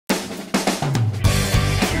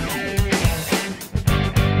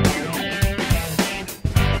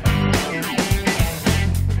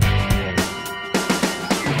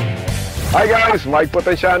Hi guys, Mike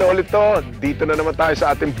Potenciano ulit to. Dito na naman tayo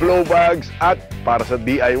sa ating blow bags at para sa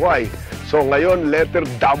DIY. So ngayon, letter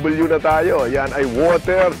W na tayo. Yan ay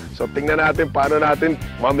water. So tingnan natin paano natin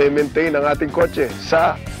ma-maintain ang ating kotse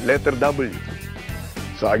sa letter W.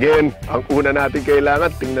 So again, ang una natin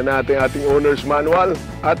kailangan, tingnan natin ating owner's manual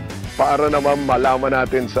at para naman malaman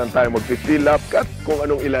natin saan tayo mag-fill up at kung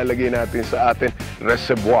anong ilalagay natin sa ating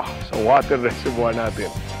reservoir, sa water reservoir natin.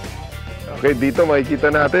 Okay, dito makikita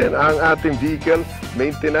natin ang ating vehicle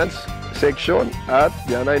maintenance section at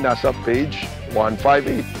yan ay nasa page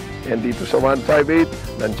 158. And dito sa 158,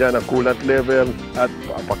 nandyan ang coolant level at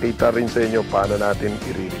papakita rin sa inyo paano natin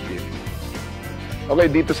i-refill. Okay,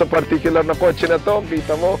 dito sa particular na kotse na to,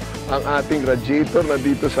 kita mo ang ating radiator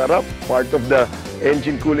nandito sa harap, part of the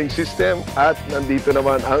engine cooling system at nandito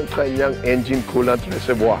naman ang kanyang engine coolant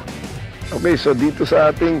reservoir. Okay, so dito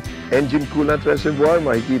sa ating engine coolant reservoir,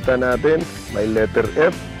 makikita natin may letter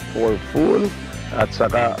F for full at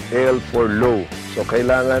saka L for low. So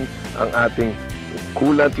kailangan ang ating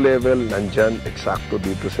coolant level nandyan eksakto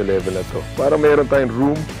dito sa level na to para meron tayong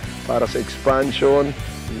room para sa expansion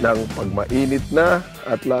ng pag mainit na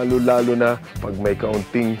at lalo-lalo na pag may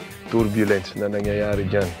kaunting turbulence na nangyayari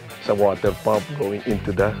dyan sa water pump going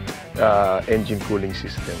into the engine cooling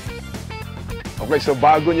system. Okay, so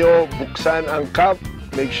bago nyo buksan ang cap,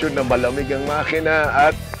 make sure na malamig ang makina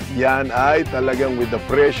at yan ay talagang with the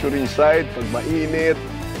pressure inside. Pag mainit,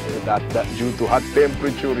 that due to hot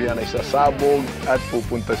temperature, yan ay sasabog at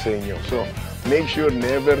pupunta sa inyo. So, make sure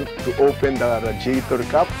never to open the radiator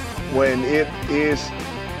cap when it is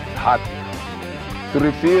hot. To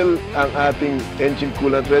refill ang ating engine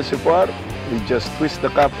coolant reservoir, we just twist the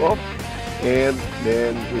cap off and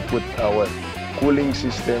then we put our cooling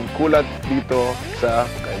system, coolant dito sa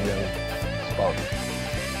kanyang spout.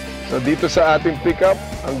 So dito sa ating pickup,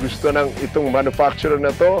 ang gusto ng itong manufacturer na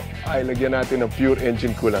to ay lagyan natin ng pure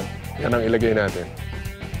engine coolant. Yan ang ilagay natin.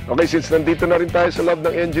 Okay, since nandito na rin tayo sa loob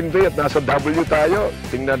ng engine bay at nasa W tayo,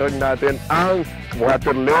 tingnan rin natin ang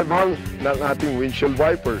water level ng ating windshield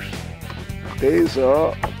wipers. Okay,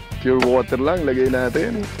 so pure water lang lagay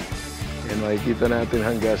natin. And makikita natin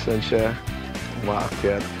hanggang saan siya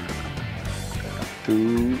umaakyat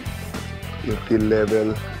to util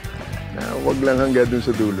level na wag lang hanggang dun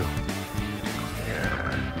sa dulo.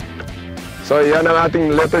 Yan. So yan ang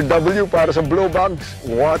ating letter W para sa blow bags,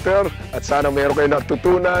 water, at sana meron kayo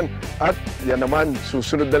natutunan. At yan naman,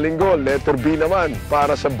 susunod na linggo, letter B naman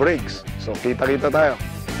para sa brakes. So kita-kita tayo.